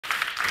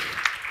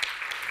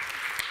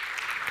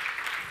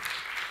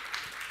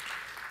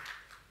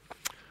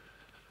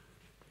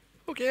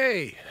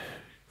Okay,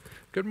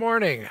 good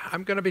morning.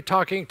 I'm going to be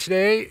talking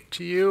today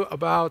to you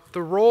about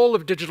the role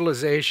of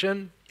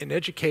digitalization in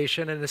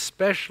education and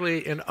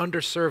especially in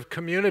underserved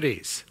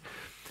communities.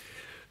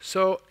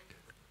 So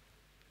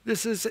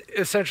this is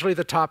essentially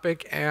the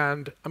topic,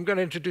 and I'm going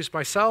to introduce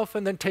myself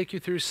and then take you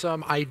through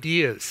some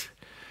ideas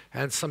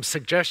and some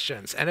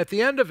suggestions. And at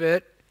the end of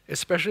it,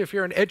 especially if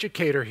you're an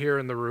educator here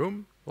in the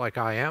room, like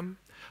I am,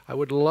 I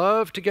would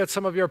love to get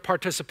some of your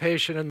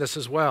participation in this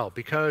as well,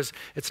 because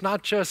it's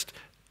not just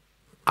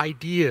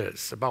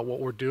ideas about what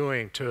we're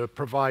doing to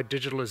provide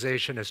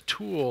digitalization as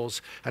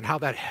tools and how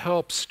that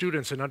helps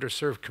students in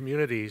underserved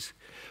communities,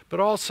 but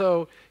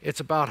also it's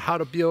about how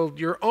to build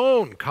your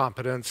own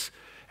competence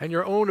and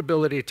your own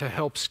ability to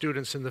help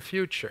students in the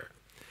future.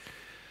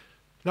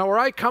 Now, where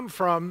I come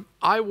from,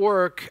 I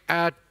work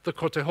at the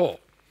Koteho.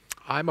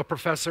 I'm a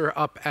professor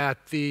up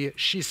at the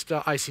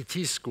Kista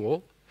ICT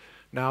School,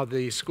 now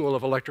the School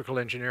of Electrical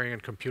Engineering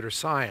and Computer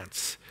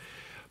Science.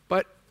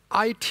 But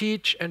I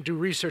teach and do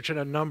research in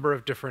a number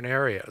of different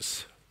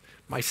areas.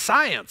 My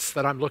science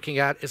that I'm looking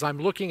at is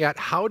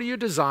how do you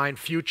design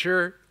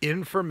future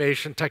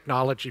information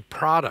technology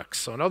products.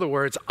 So in other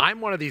words,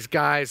 I'm one of these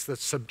guys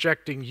that's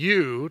subjecting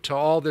you to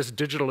all this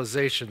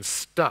digitalization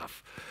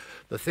stuff.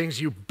 The things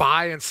you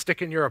buy and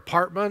stick in your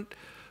apartment,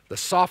 the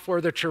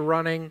software that you're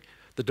running,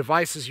 the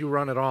devices you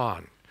run it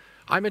on.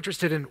 I'm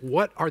interested in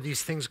what are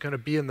these things going to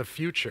be in the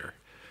future.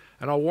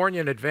 And I'll warn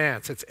you in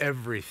advance, it's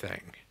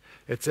everything.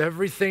 It's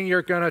everything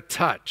you're going to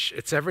touch.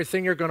 It's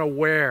everything you're going to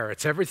wear.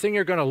 It's everything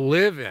you're going to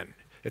live in.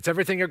 It's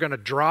everything you're going to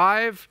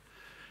drive.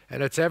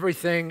 And it's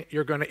everything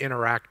you're going to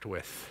interact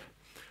with.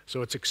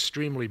 So it's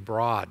extremely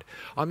broad.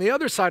 On the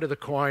other side of the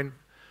coin,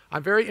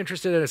 I'm very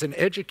interested in, as an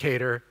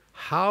educator,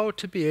 how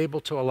to be able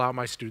to allow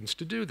my students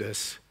to do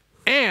this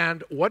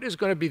and what is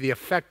going to be the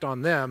effect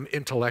on them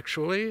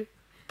intellectually,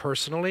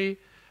 personally,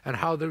 and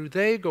how do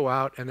they go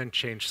out and then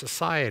change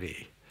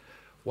society.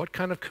 What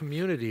kind of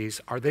communities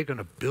are they going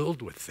to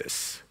build with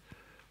this?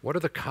 What are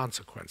the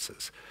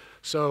consequences?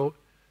 So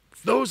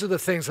those are the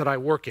things that I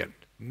work in.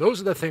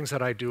 Those are the things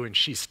that I do in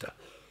Kista.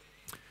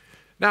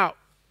 Now,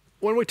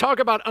 when we talk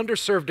about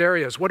underserved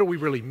areas, what do we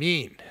really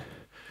mean?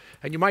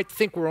 And you might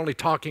think we're only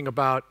talking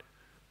about,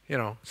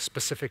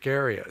 specific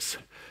areas.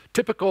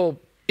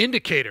 Typical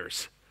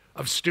indicators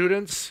of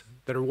students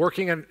that are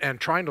working and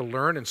trying to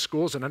learn in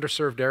schools in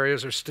underserved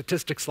areas are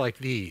statistics like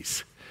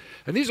these.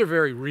 And these are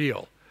very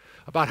real,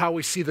 about how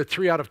we see that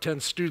 3 out of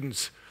 10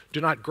 students do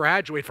not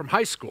graduate from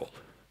high school.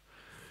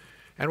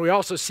 And we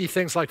also see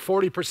things like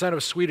 40%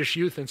 of Swedish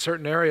youth in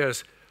certain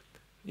areas,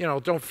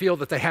 don't feel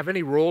that they have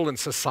any role in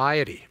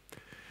society.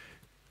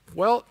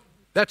 Well,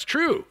 that's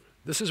true.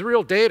 This is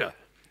real data.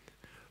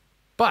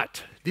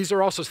 But these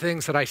are also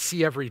things that I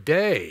see every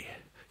day.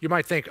 You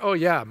might think, oh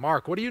yeah,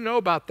 Mark, what do you know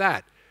about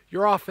that?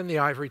 You're off in the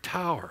ivory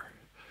tower.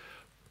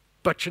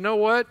 But you know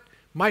what?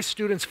 My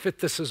students fit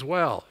this as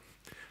well.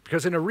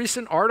 Because in a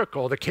recent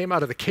article that came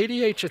out of the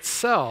KDH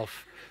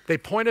itself, they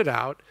pointed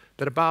out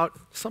that about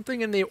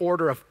something in the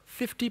order of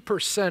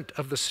 50%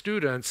 of the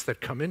students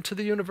that come into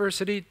the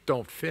university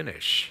don't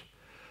finish.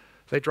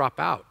 They drop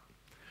out.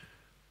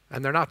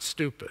 And they're not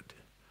stupid.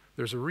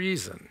 There's a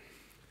reason.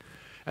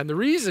 And the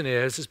reason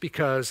is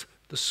because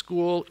the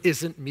school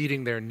isn't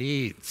meeting their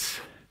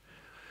needs.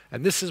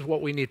 And this is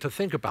what we need to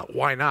think about.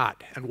 Why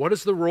not? And what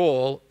is the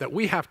role that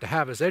we have to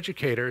have as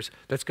educators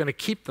that's going to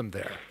keep them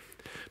there?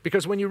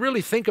 Because when you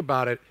really think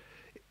about it,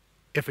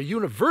 if a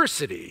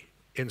university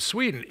in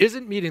Sweden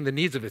isn't meeting the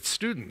needs of its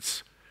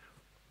students,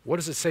 what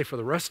does it say for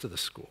the rest of the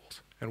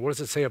schools? And what does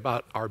it say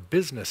about our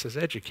business as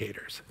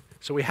educators?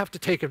 So we have to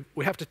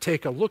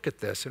take a look at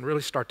this and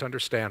really start to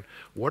understand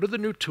what are the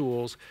new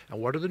tools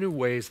and what are the new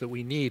ways that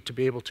we need to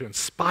be able to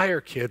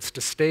inspire kids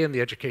to stay in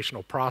the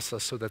educational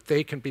process so that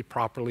they can be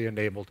properly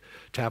enabled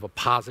to have a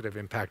positive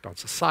impact on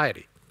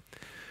society.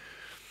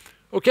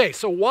 Okay,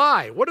 so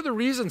why? What are the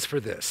reasons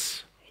for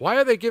this? Why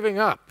are they giving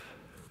up?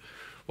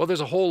 Well,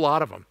 there's a whole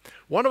lot of them.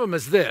 One of them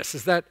is this,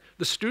 is that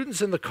the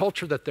students in the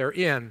culture that they're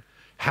in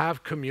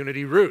have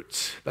community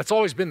roots. That's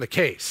always been the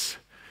case.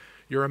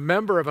 You're a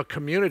member of a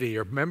community,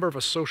 you're a member of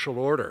a social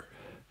order.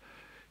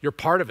 You're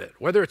part of it.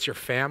 Whether it's your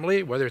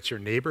family, whether it's your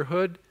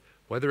neighborhood,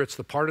 whether it's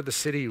the part of the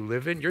city you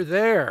live in, you're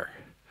there.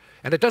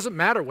 And it doesn't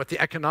matter what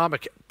the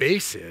economic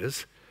base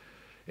is,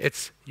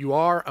 you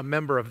are a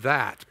member of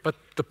that. But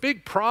the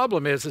big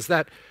problem is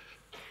that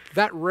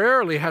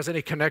rarely has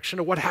any connection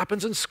to what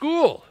happens in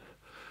school.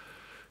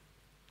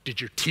 Did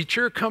your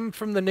teacher come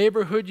from the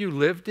neighborhood you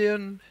lived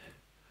in?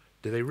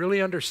 Do they really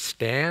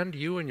understand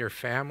you and your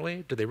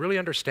family? Do they really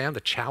understand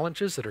the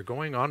challenges that are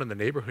going on in the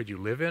neighborhood you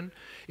live in?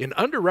 In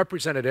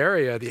underrepresented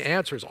area, the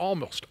answer is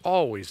almost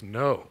always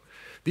no.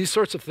 These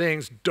sorts of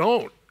things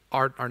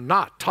are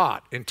not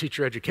taught in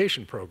teacher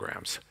education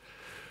programs.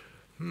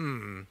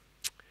 And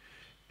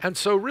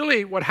so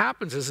really what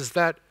happens is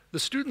that the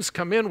students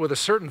come in with a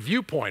certain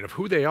viewpoint of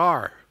who they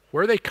are,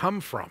 where they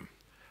come from,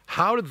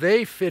 how do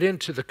they fit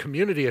into the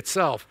community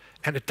itself,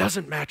 and it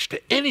doesn't match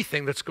to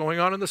anything that's going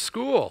on in the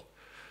school.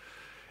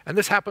 And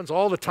this happens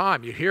all the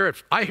time. You hear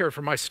it, I hear it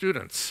from my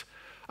students.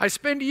 I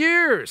spend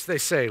years, they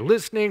say,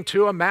 listening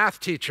to a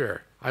math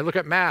teacher. I look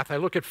at math, I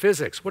look at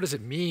physics. What does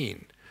it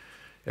mean?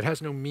 It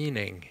has no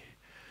meaning.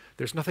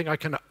 There's nothing I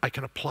can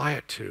apply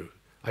it to.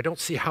 I don't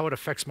see how it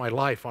affects my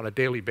life on a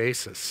daily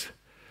basis.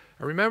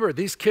 And remember,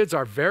 these kids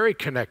are very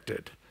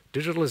connected.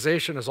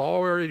 Digitalization is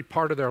already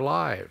part of their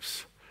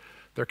lives.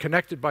 They're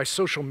connected by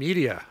social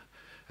media,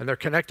 and they're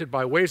connected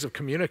by ways of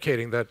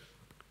communicating that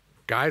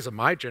guys of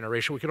my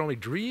generation, we could only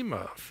dream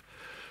of.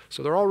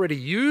 So they're already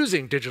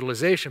using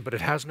digitalization, but it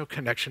has no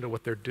connection to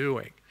what they're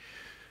doing.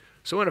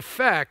 So in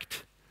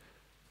effect,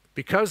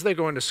 because they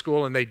go into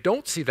school and they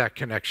don't see that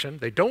connection,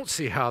 they don't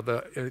see how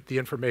the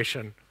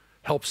information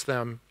helps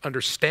them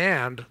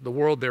understand the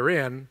world they're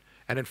in,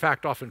 and in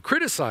fact often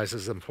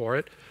criticizes them for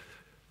it,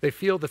 they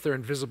feel that they're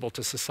invisible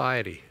to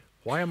society.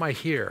 Why am I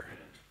here?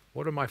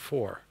 What am I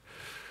for?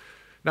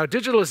 Now,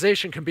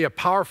 digitalization can be a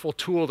powerful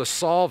tool to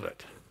solve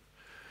it.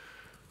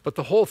 But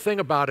the whole thing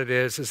about it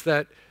is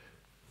that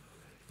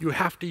you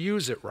have to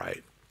use it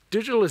right.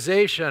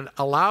 Digitalization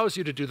allows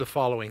you to do the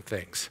following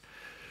things.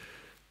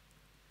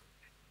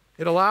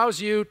 It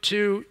allows you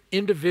to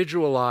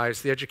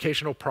individualize the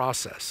educational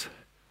process,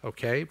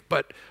 okay?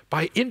 But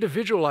by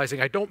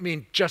individualizing, I don't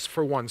mean just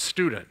for one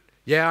student.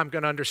 Yeah, I'm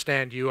going to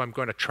understand you. I'm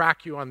going to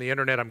track you on the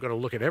internet. I'm going to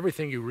look at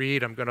everything you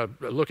read. I'm going to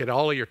look at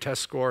all of your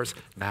test scores.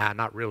 Nah,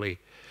 not really.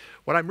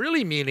 What I'm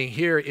really meaning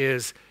here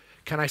is,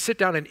 can I sit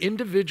down and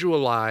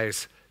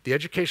individualize the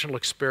educational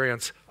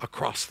experience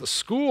across the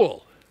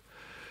school?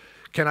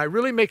 Can I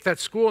really make that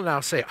school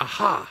now say,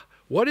 aha,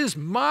 what is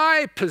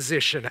my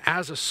position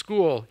as a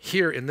school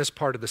here in this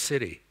part of the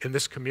city, in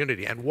this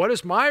community? And what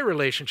is my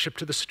relationship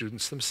to the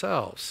students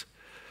themselves?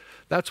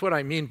 That's what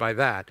I mean by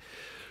that.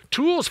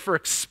 Tools for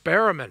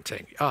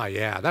experimenting. Ah,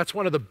 yeah, that's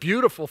one of the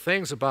beautiful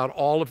things about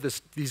all of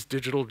these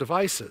digital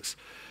devices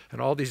and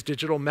all these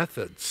digital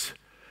methods.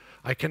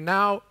 I can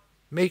now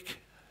make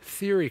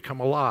theory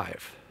come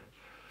alive.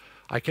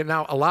 I can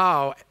now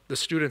allow the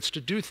students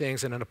to do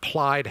things in an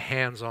applied,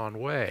 hands-on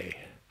way.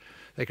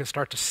 They can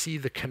start to see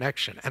the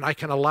connection, and I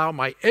can allow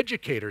my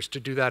educators to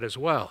do that as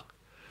well.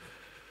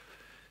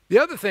 The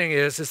other thing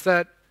is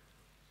that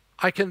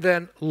I can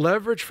then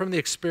leverage from the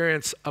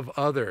experience of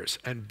others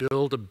and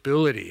build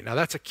ability. Now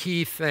that's a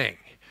key thing.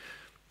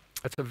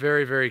 That's a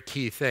very, very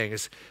key thing.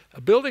 Is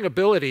building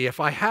ability. If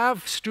I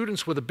have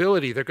students with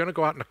ability, they're going to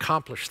go out and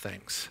accomplish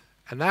things.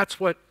 And that's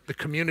what the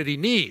community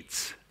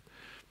needs.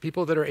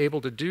 People that are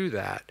able to do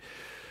that.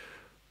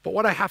 But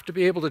what I have to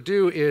be able to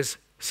do is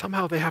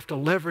somehow they have to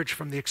leverage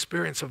from the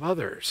experience of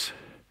others.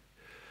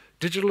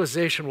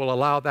 Digitalization will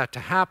allow that to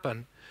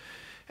happen.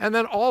 And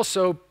then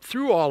also,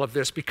 through all of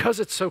this, because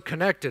it's so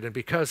connected and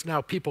because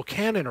now people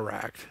can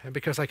interact and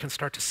because I can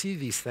start to see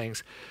these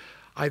things,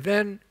 I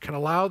then can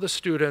allow the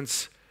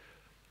students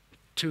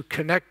to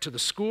connect to the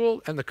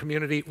school and the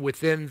community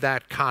within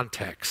that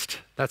context.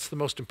 That's the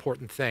most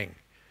important thing.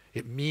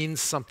 It means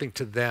something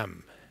to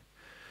them.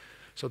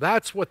 So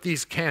that's what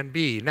these can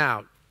be.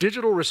 Now,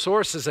 digital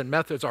resources and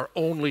methods are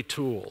only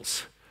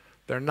tools.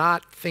 They're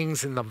not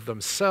things in of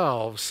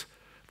themselves.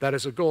 That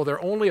is a goal.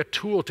 They're only a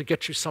tool to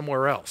get you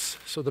somewhere else.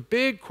 So the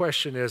big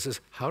question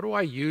is how do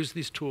I use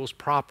these tools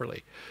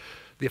properly?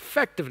 The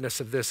effectiveness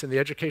of this in the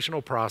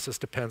educational process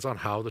depends on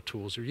how the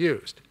tools are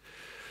used.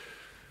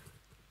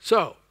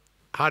 So,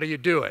 how do you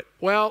do it?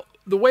 Well,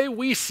 the way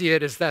we see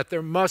it is that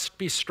there must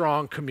be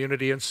strong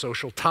community and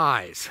social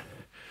ties.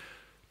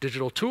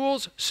 Digital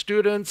tools,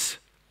 students,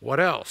 what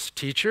else?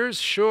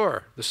 Teachers,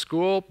 sure, the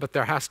school, but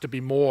there has to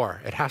be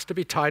more. It has to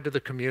be tied to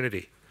the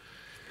community.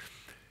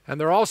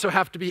 And there also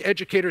have to be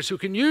educators who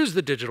can use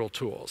the digital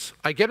tools.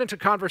 I get into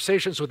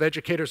conversations with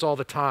educators all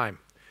the time,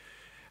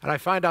 and I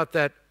find out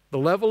that the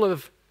level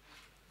of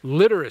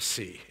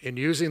literacy in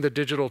using the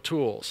digital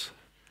tools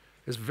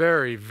is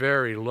very,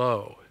 very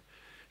low.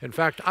 In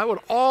fact, I would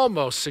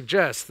almost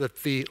suggest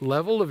that the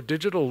level of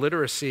digital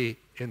literacy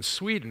in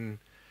Sweden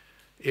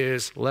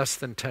is less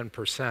than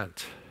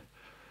 10%.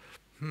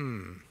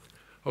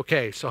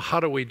 Okay, so how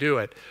do we do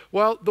it?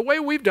 Well, the way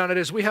we've done it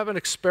is we have an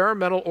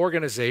experimental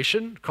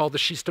organization called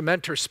the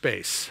Mentor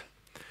Space.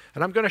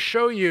 And I'm going to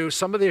show you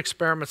some of the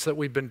experiments that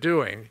we've been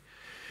doing.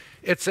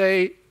 It's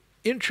an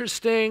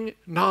interesting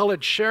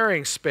knowledge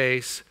sharing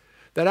space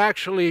that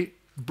actually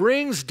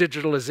brings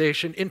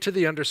digitalization into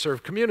the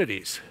underserved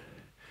communities.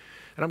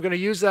 And I'm going to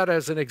use that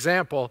as an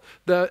example.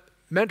 The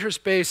Mentor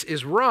Space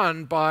is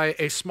run by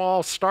a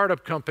small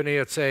startup company.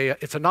 It's a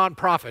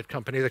nonprofit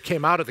company that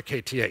came out of the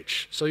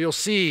KTH. So you'll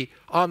see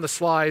on the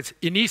slides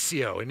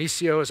Inicio.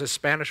 Inicio is a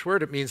Spanish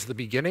word. It means the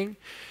beginning.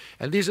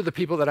 And these are the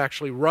people that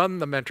actually run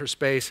the Mentor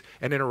Space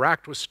and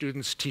interact with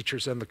students,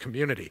 teachers, and the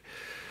community.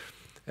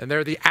 And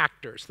they're the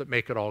actors that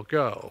make it all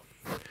go.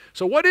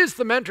 So what is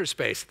the Mentor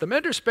Space? The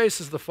Mentor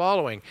Space is the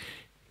following.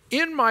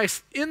 In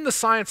the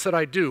science that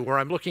I do, where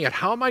I'm looking at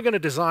how am I going to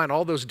design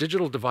all those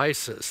digital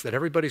devices that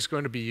everybody's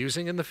going to be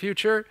using in the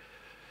future,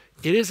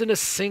 it isn't a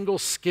single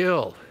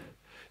skill.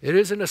 It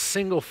isn't a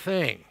single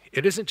thing.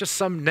 It isn't just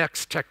some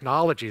next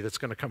technology that's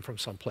going to come from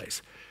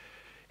someplace.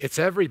 It's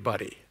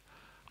everybody.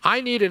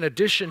 I need, in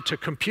addition to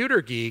computer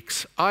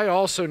geeks, I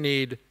also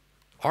need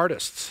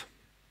artists.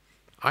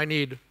 I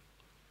need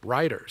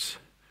writers.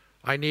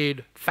 I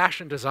need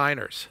fashion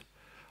designers.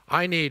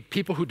 I need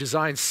people who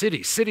design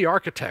cities, city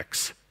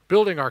architects,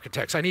 building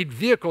architects. I need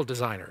vehicle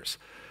designers.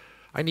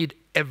 I need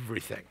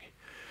everything,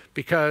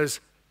 because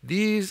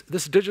this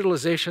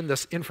digitalization,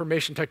 this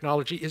information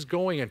technology is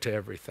going into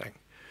everything.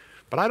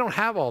 But I don't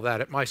have all that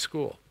at my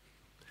school.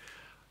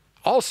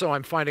 Also,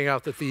 I'm finding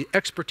out that the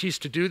expertise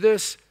to do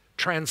this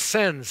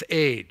transcends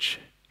age.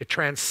 It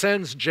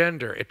transcends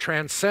gender. It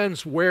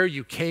transcends where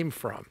you came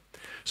from.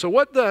 So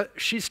what the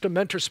Schista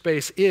Mentor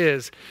Space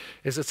is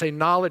it's a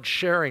knowledge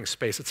sharing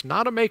space. It's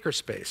not a maker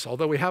space,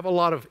 although we have a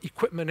lot of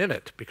equipment in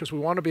it because we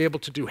want to be able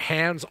to do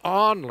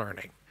hands-on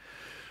learning.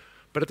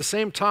 But at the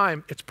same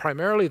time, it's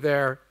primarily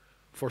there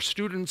for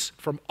students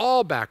from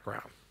all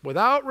backgrounds,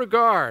 without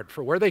regard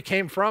for where they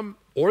came from,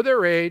 or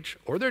their age,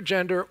 or their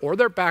gender, or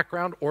their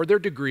background, or their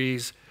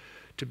degrees,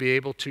 to be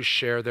able to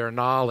share their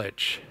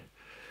knowledge.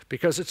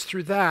 Because it's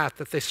through that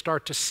they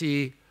start to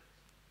see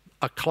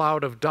a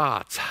cloud of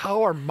dots.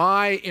 How are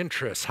my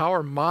interests, how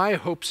are my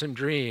hopes and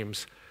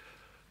dreams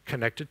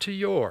connected to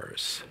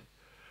yours?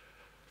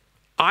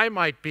 I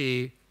might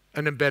be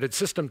an embedded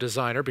system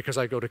designer because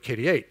I go to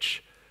KDH.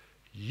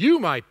 You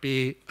might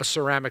be a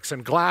ceramics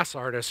and glass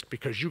artist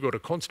because you go to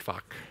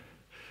Kunstfach.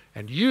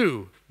 And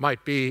you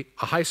might be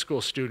a high school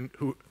student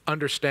who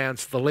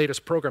understands the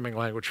latest programming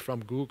language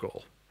from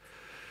Google.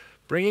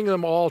 Bringing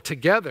them all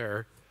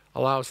together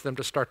allows them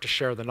to start to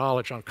share the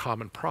knowledge on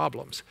common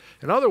problems.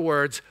 In other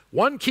words,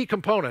 one key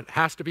component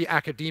has to be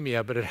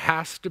academia, but it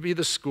has to be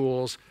the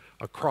schools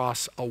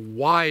across a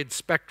wide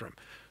spectrum,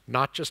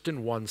 not just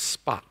in one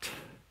spot.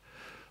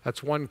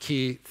 That's one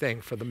key thing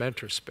for the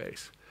mentor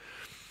space.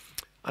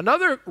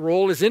 Another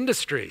role is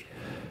industry.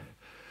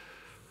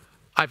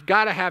 I've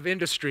got to have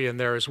industry in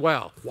there as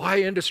well.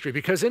 Why industry?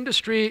 Because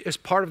industry is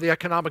part of the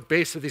economic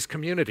base of these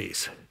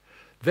communities.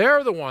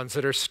 They're the ones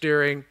that are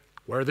steering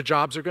where the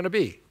jobs are going to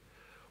be.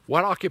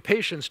 What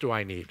occupations do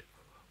I need?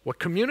 What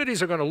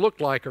communities are going to look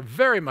like are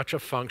very much a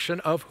function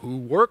of who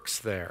works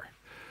there.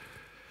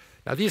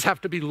 Now, these have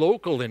to be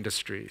local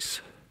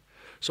industries.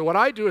 So what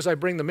I do is I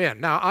bring them in.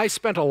 Now, I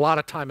spent a lot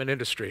of time in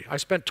industry. I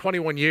spent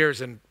 21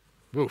 years in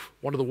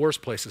one of the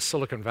worst places,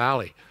 Silicon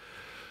Valley.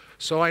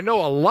 So I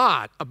know a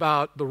lot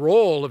about the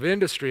role of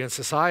industry in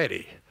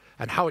society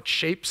and how it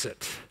shapes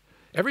it.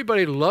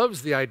 Everybody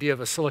loves the idea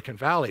of a Silicon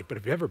Valley, but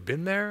have you ever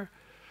been there?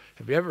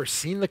 Have you ever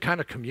seen the kind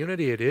of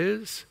community it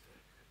is?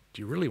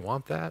 Do you really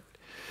want that?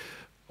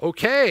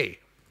 Okay,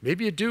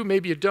 maybe you do,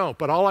 maybe you don't,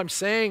 but all I'm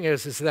saying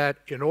is that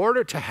in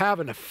order to have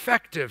an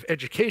effective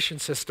education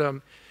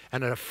system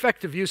and an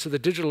effective use of the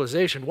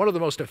digitalization, one of the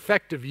most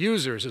effective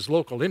users is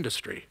local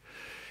industry.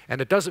 And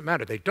it doesn't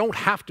matter, they don't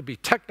have to be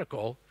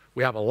technical.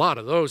 We have a lot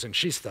of those in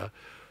Schista,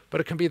 but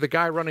it can be the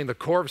guy running the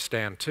Corv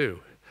stand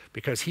too,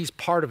 because he's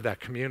part of that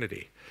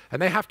community.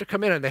 And they have to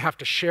come in and they have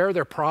to share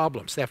their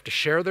problems. They have to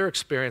share their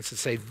experience and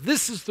say,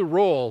 this is the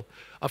role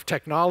of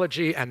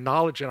technology and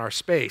knowledge in our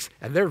space.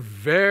 And they're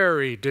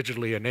very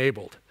digitally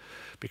enabled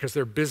because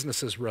their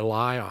businesses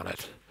rely on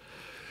it.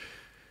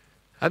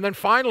 And then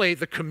finally,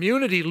 the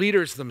community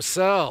leaders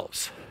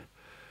themselves.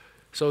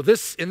 So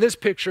in this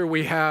picture,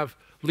 we have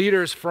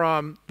leaders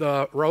from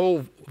the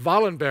Raoul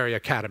Wallenberg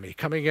Academy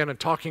coming in and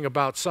talking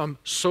about some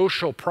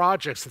social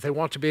projects that they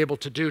want to be able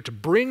to do to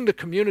bring the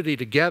community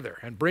together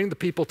and bring the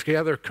people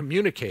together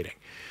communicating.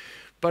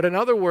 But in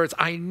other words,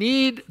 I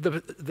need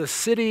the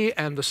city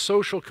and the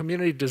social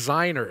community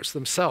designers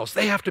themselves.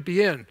 They have to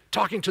be in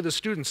talking to the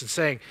students and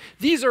saying,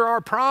 these are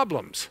our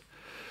problems.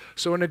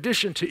 So in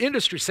addition to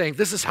industry saying,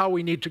 this is how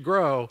we need to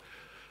grow,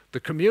 the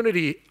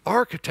community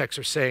architects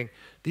are saying,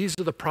 these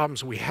are the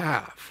problems we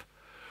have.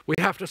 We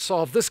have to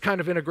solve this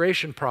kind of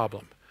integration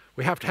problem.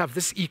 We have to have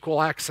this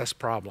equal access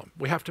problem.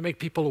 We have to make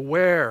people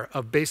aware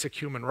of basic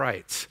human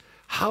rights.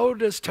 How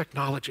does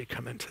technology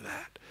come into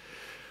that?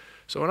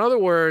 So in other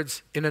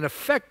words, in an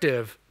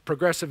effective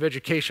progressive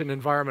education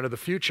environment of the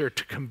future,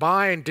 to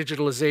combine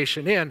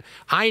digitalization in,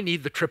 I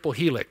need the triple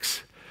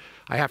helix.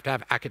 I have to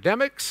have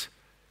academics,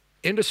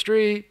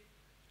 industry,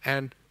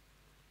 and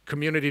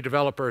community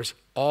developers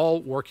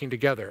all working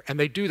together. And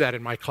they do that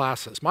in my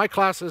classes. My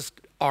classes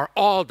are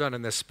all done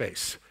in this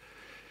space.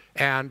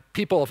 And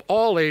people of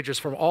all ages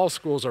from all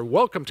schools are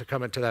welcome to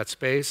come into that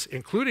space,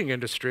 including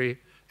industry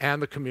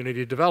and the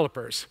community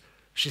developers.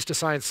 Schista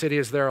Science City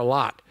is there a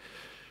lot.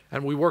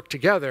 And we work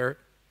together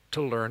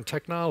to learn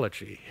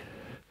technology.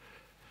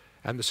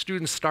 And the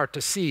students start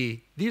to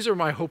see, these are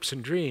my hopes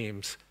and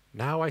dreams.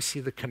 Now I see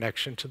the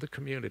connection to the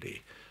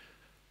community.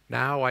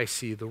 Now I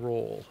see the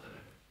role.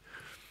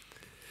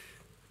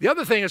 The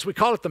other thing is we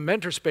call it the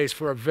mentor space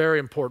for a very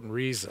important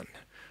reason.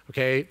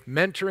 Okay,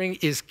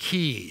 mentoring is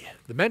key.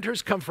 The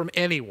mentors come from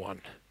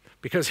anyone.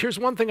 Because here's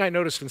one thing I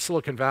noticed in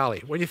Silicon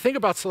Valley. When you think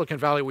about Silicon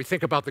Valley, we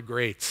think about the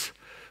greats,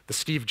 the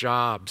Steve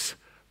Jobs,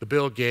 the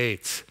Bill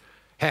Gates.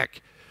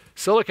 Heck,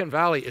 Silicon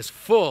Valley is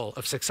full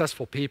of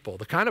successful people,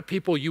 the kind of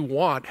people you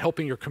want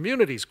helping your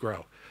communities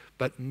grow.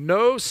 But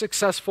no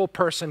successful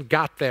person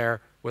got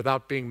there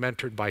without being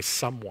mentored by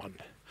someone.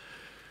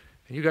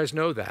 And you guys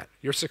know that.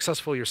 You're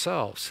successful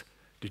yourselves.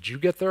 Did you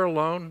get there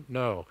alone?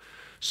 No.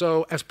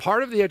 So as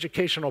part of the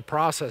educational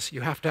process, you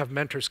have to have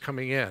mentors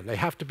coming in. They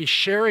have to be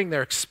sharing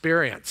their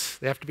experience.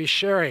 They have to be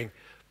sharing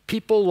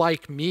people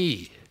like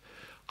me.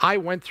 I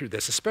went through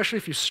this, especially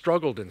if you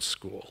struggled in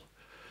school.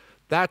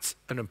 That's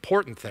an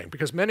important thing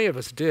because many of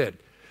us did.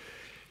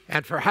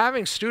 And for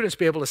having students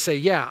be able to say,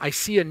 yeah, I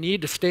see a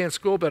need to stay in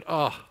school, but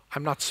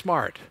I'm not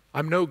smart.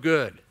 I'm no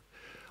good.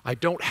 I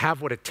don't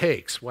have what it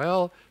takes.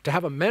 Well, to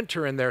have a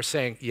mentor in there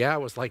saying, yeah, it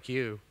was like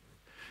you,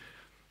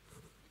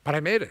 but I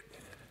made it.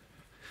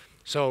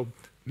 So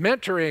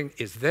mentoring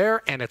is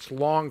there and it's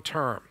long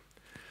term.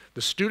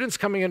 The students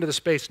coming into the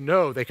space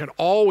know they can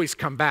always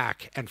come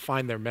back and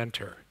find their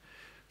mentor.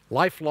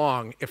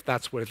 Lifelong if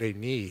that's what they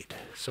need.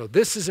 So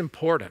this is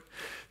important.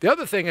 The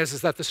other thing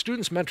is that the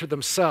students mentor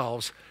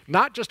themselves,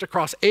 not just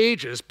across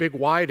ages, big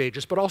wide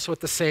ages, but also at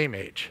the same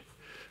age.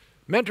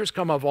 Mentors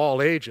come of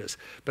all ages,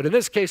 but in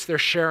this case, they're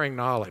sharing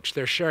knowledge.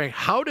 They're sharing,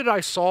 how did I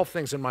solve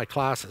things in my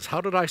classes?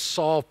 How did I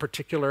solve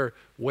particular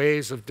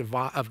ways of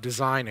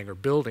designing or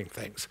building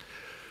things?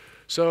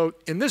 So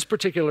in this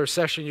particular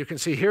session, you can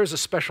see here's a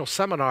special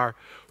seminar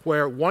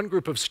where one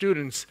group of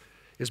students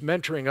is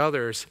mentoring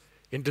others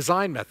in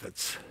design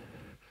methods.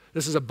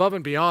 This is above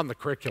and beyond the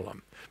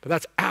curriculum, but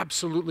that's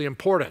absolutely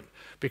important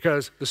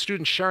because the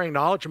students sharing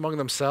knowledge among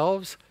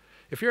themselves,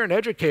 if you're an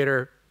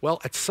educator, well,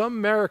 at some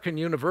American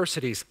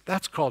universities,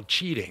 that's called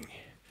cheating.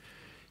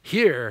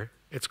 Here,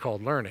 it's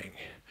called learning,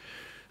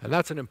 and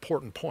that's an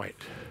important point.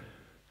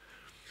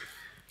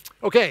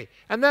 Okay,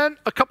 and then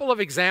a couple of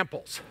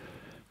examples.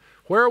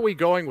 Where are we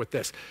going with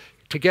this?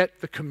 To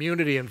get the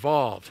community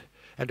involved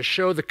and to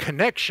show the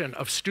connection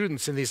of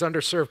students in these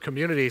underserved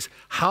communities,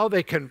 how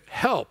they can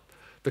help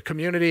the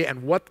community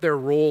and what their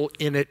role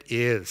in it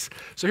is.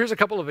 So here's a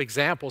couple of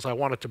examples I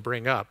wanted to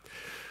bring up.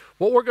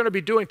 What we're going to be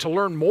doing to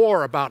learn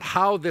more about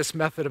how this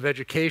method of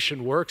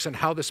education works and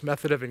how this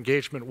method of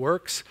engagement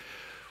works,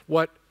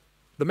 what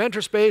the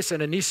Mentor Space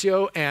and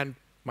Inicio and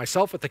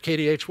myself at the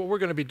KDH, what we're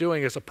going to be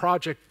doing is a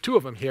project, two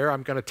of them here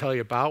I'm going to tell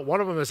you about.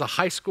 One of them is a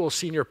high school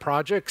senior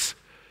projects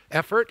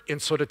effort in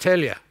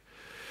Södertälje.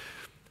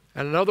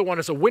 And another one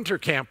is a winter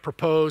camp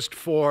proposed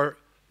for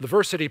the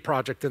Diversity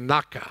Project in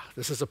Nacka.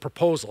 This is a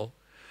proposal,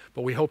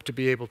 but we hope to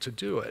be able to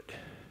do it.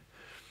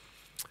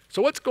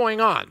 So what's going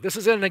on? This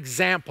is an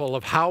example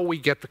of how we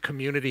get the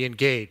community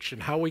engaged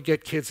and how we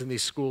get kids in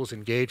these schools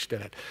engaged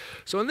in it.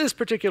 So in this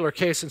particular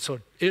case in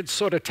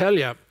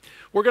Södertälje,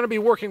 we're going to be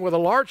working with a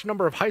large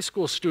number of high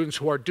school students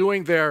who are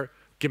doing their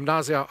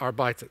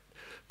Gymnasiearbeit,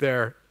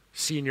 their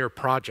senior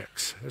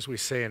projects, as we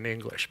say in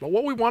English. But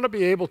what we want to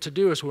be able to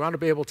do is we want to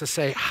be able to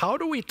say, how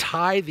do we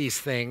tie these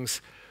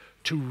things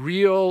to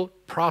real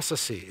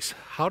processes?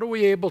 How do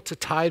we able to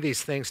tie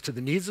these things to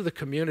the needs of the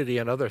community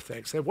and other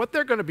things? And what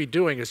they're going to be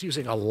doing is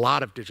using a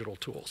lot of digital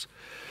tools.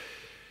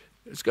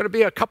 It's going to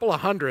be a couple of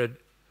hundred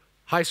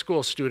high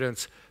school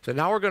students. So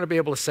now we're going to be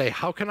able to say,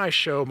 how can I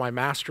show my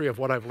mastery of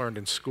what I've learned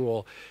in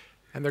school?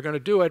 And they're going to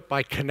do it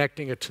by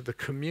connecting it to the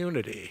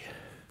community.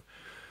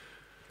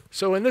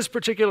 So in this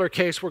particular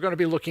case, we're going to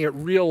be looking at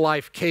real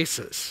life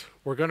cases.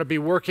 We're going to be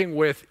working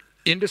with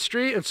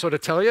industry in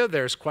Södertälje.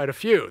 There's quite a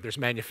few. There's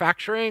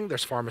manufacturing,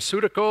 there's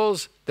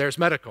pharmaceuticals, there's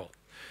medical.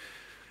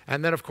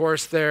 And then of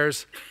course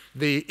there's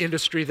the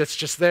industry that's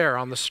just there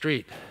on the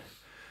street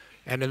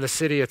and in the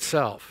city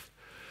itself.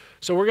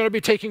 So we're going to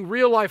be taking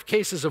real life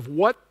cases of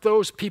what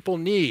those people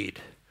need.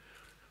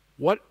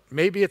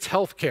 Maybe it's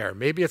healthcare,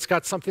 maybe it's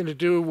got something to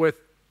do with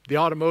the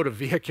automotive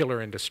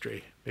vehicular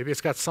industry, maybe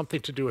it's got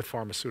something to do with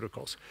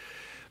pharmaceuticals.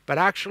 But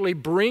actually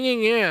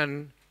bringing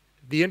in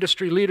the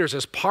industry leaders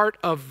as part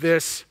of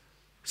this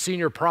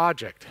senior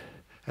project,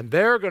 and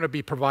they're going to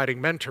be providing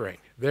mentoring.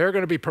 They're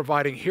going to be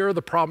providing, here are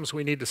the problems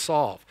we need to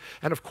solve.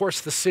 And of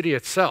course the city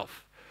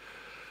itself.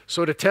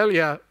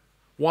 Södertälje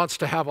wants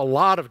to have a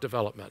lot of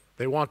development.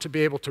 They want to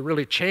be able to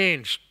really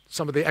change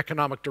some of the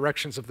economic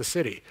directions of the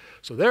city.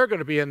 So they're going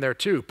to be in there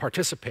too,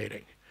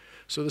 participating.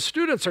 So the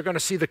students are going to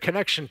see the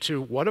connection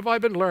to what have I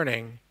been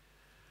learning,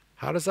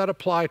 how does that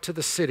apply to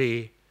the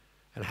city,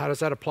 and how does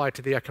that apply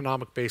to the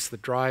economic base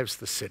that drives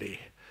the city?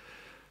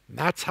 And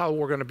that's how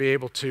we're going to be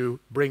able to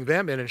bring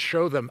them in and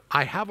show them,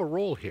 I have a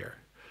role here.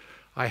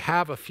 I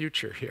have a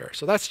future here.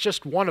 So that's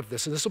just one of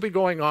this, and this will be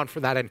going on for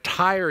that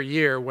entire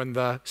year when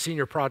the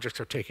senior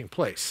projects are taking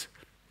place.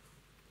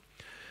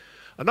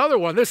 Another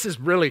one, this is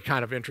really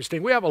kind of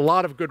interesting. We have a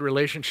lot of good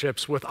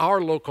relationships with our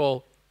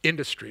local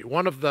industry.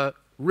 One of the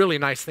really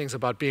nice things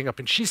about being up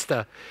in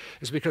Kista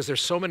is because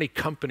there's so many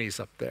companies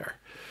up there.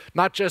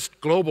 Not just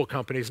global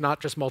companies,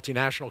 not just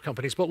multinational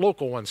companies, but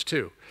local ones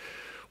too.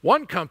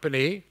 One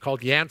company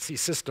called Yancey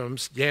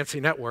Systems, Yancey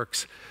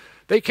Networks,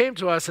 they came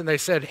to us and they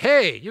said,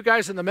 hey, you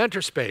guys in the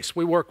mentor space,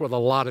 we work with a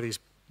lot of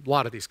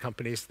these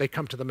companies. They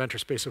come to the mentor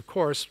space, of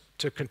course,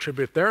 to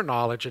contribute their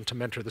knowledge and to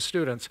mentor the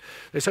students.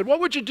 They said, what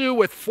would you do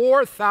with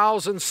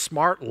 4,000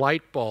 smart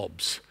light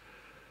bulbs?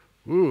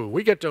 Ooh,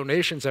 we get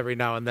donations every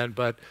now and then,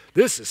 but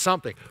this is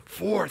something.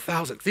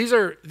 4,000. These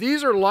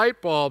are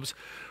light bulbs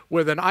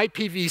with an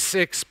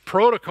IPv6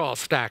 protocol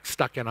stack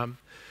stuck in them.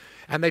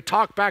 And they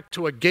talk back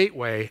to a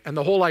gateway, and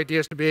the whole idea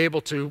is to be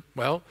able to,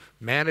 well,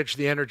 manage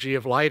the energy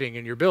of lighting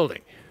in your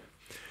building.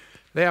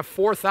 They have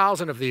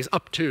 4,000 of these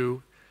up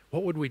to.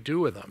 What would we do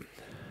with them?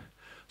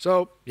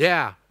 So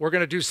yeah, we're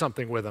going to do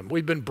something with them.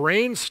 We've been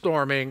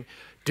brainstorming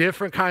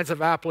different kinds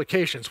of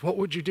applications. What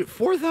would you do?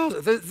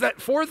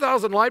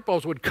 4,000 light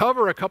bulbs would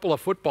cover a couple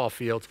of football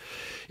fields.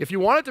 If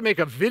you wanted to make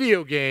a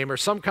video game or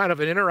some kind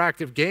of an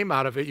interactive game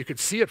out of it, you could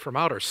see it from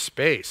outer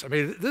space. I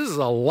mean, this is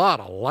a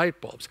lot of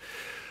light bulbs.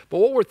 But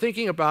what we're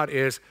thinking about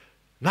is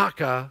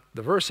NACA,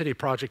 the Versity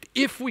Project.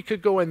 If we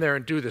could go in there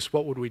and do this,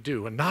 what would we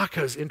do? And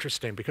NACA is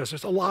interesting because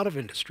there's a lot of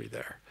industry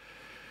there.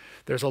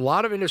 There's a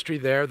lot of industry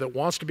there that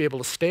wants to be able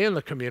to stay in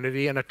the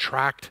community and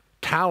attract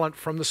talent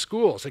from the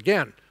schools.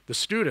 Again, the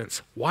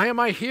students. Why am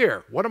I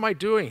here? What am I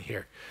doing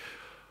here?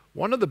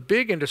 One of the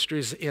big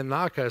industries in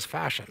NACA is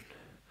fashion.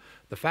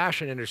 The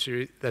fashion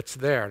industry that's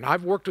there. And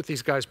I've worked with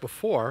these guys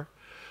before.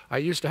 I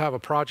used to have a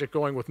project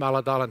going with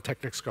Mälardalen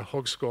Tekniska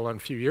Högskolan a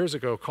few years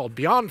ago called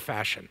Beyond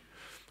Fashion,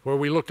 where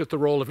we looked at the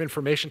role of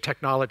information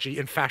technology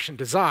in fashion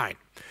design.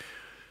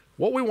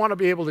 What we want to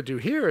be able to do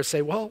here is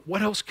say, well,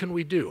 what else can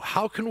we do?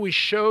 How can we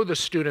show the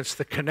students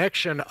the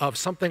connection of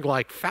something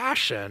like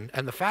fashion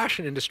and the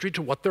fashion industry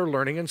to what they're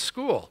learning in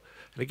school?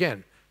 And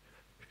again,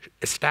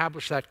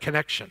 establish that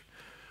connection.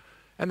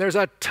 And there's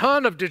a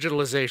ton of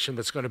digitalization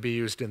that's going to be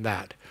used in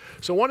that.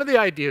 So one of the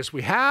ideas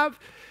we have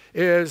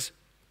is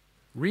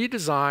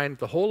redesign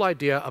the whole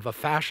idea of a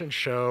fashion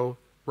show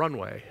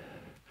runway,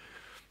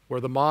 where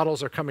the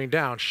models are coming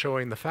down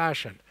showing the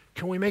fashion.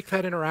 Can we make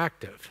that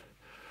interactive?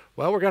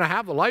 Well, we're going to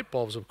have the light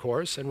bulbs, of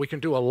course, and we can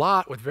do a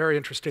lot with very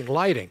interesting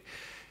lighting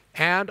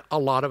and a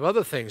lot of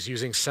other things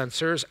using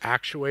sensors,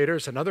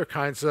 actuators, and other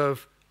kinds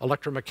of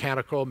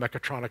electromechanical,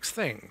 mechatronics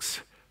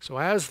things. So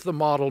as the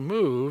model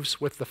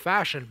moves with the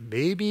fashion,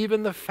 maybe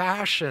even the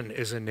fashion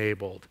is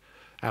enabled.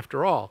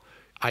 After all,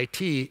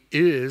 IT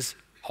is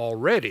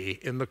already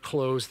in the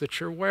clothes that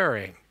you're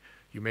wearing.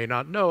 You may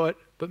not know it,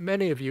 but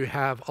many of you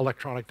have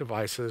electronic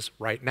devices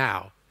right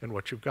now in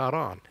what you've got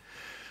on.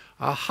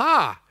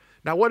 Aha!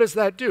 Now what does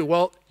that do?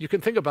 Well, you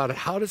can think about it.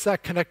 How does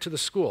that connect to the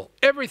school?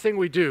 Everything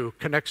we do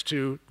connects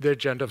to the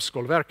agenda of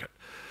skolverket.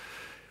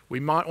 We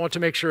might want to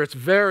make sure it's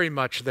very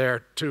much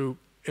there to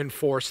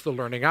enforce the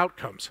learning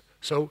outcomes.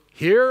 So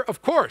here,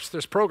 of course,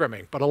 there's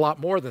programming, but a lot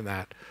more than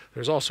that.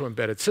 There's also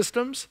embedded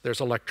systems,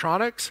 there's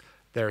electronics,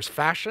 there's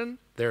fashion,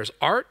 there's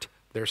art,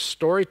 there's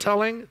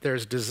storytelling,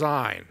 there's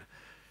design.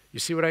 You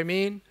see what I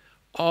mean?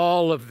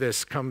 All of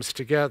this comes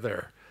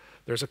together.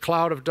 There's a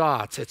cloud of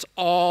dots. It's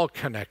all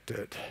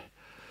connected.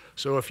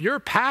 So if your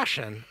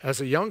passion as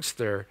a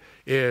youngster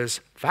is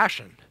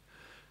fashion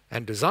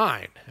and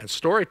design and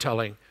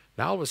storytelling,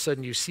 now all of a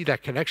sudden you see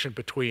that connection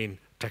between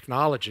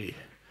technology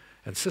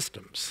and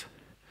systems.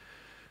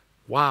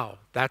 Wow,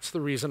 that's the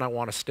reason I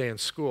want to stay in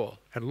school.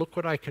 And look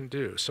what I can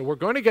do. So we're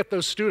going to get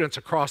those students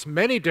across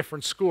many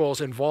different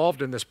schools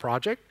involved in this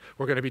project.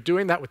 We're going to be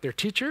doing that with their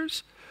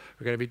teachers.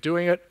 We're going to be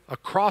doing it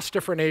across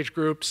different age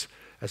groups,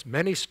 as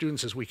many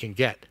students as we can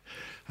get.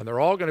 And they're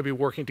all going to be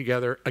working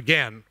together,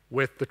 again,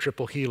 with the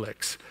triple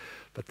helix.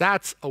 But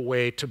that's a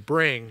way to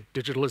bring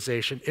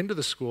digitalization into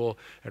the school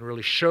and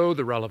really show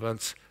the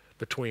relevance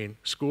between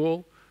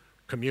school,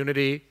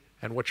 community,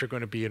 and what you're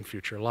going to be in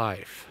future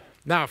life.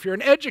 Now, if you're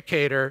an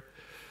educator,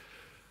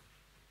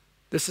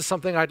 this is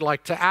something I'd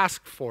like to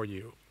ask for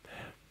you.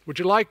 Would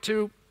you like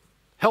to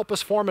help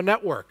us form a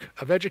network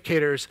of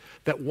educators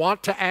that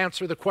want to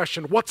answer the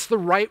question, what's the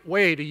right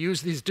way to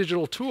use these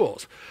digital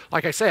tools?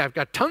 Like I say, I've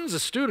got tons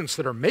of students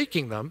that are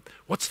making them.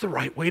 What's the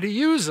right way to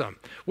use them?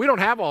 We don't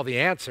have all the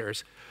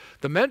answers.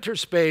 The mentor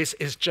space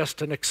is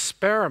just an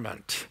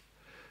experiment.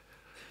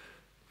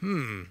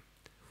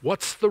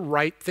 What's the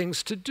right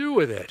things to do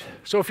with it?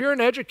 So if you're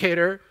an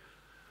educator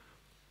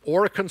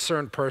or a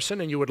concerned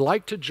person and you would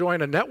like to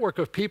join a network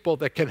of people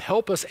that can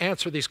help us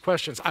answer these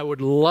questions, I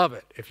would love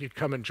it if you'd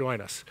come and join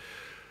us.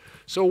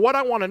 So what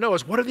I want to know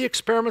is, what are the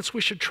experiments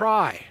we should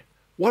try?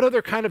 What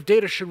other kind of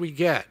data should we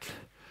get?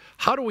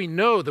 How do we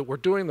know that we're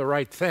doing the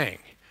right thing?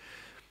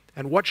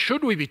 And what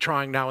should we be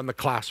trying now in the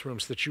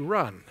classrooms that you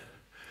run?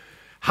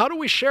 How do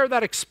we share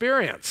that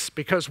experience?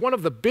 Because one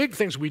of the big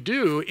things we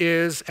do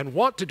is, and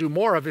want to do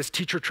more of, is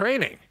teacher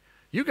training.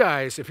 You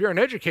guys, if you're an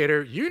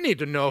educator, you need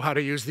to know how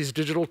to use these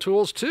digital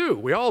tools too.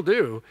 We all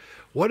do.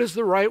 What is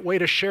the right way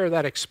to share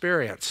that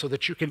experience so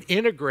that you can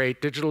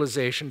integrate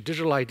digitalization,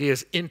 digital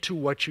ideas into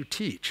what you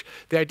teach?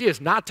 The idea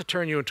is not to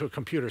turn you into a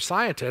computer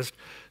scientist.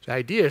 The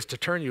idea is to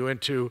turn you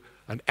into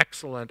an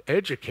excellent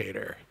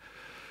educator.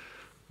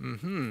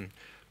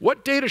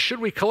 What data should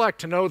we collect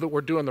to know that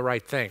we're doing the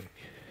right thing?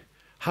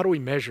 How do we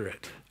measure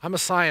it? I'm a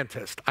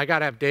scientist. I got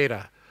to have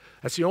data.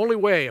 That's the only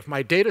way. If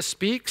my data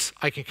speaks,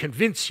 I can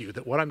convince you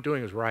that what I'm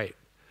doing is right.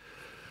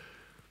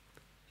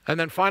 And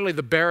then finally,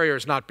 the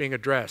barriers not being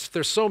addressed.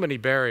 There's so many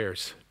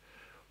barriers.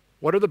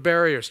 What are the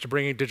barriers to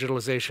bringing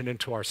digitalization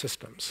into our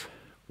systems?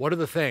 What are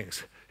the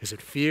things? Is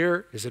it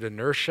fear? Is it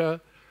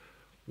inertia?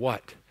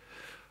 What?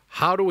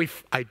 How do we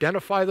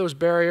identify those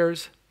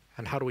barriers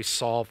and how do we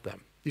solve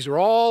them? These are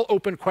all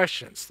open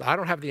questions that I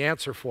don't have the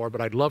answer for,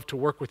 but I'd love to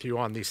work with you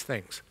on these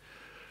things.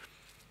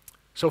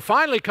 So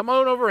finally, come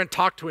on over and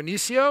talk to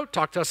Inicio,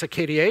 talk to us at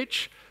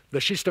KDH. The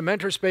Kista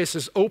Mentor Space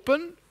is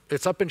open.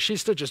 It's up in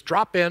Kista, just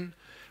drop in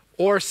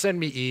or send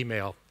me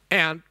email.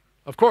 And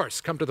of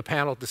course, come to the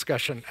panel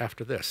discussion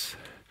after this.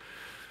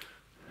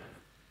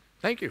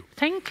 Thank you.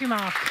 Thank you,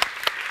 Mark.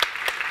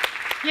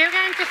 You're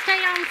going to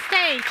stay on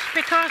stage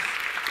because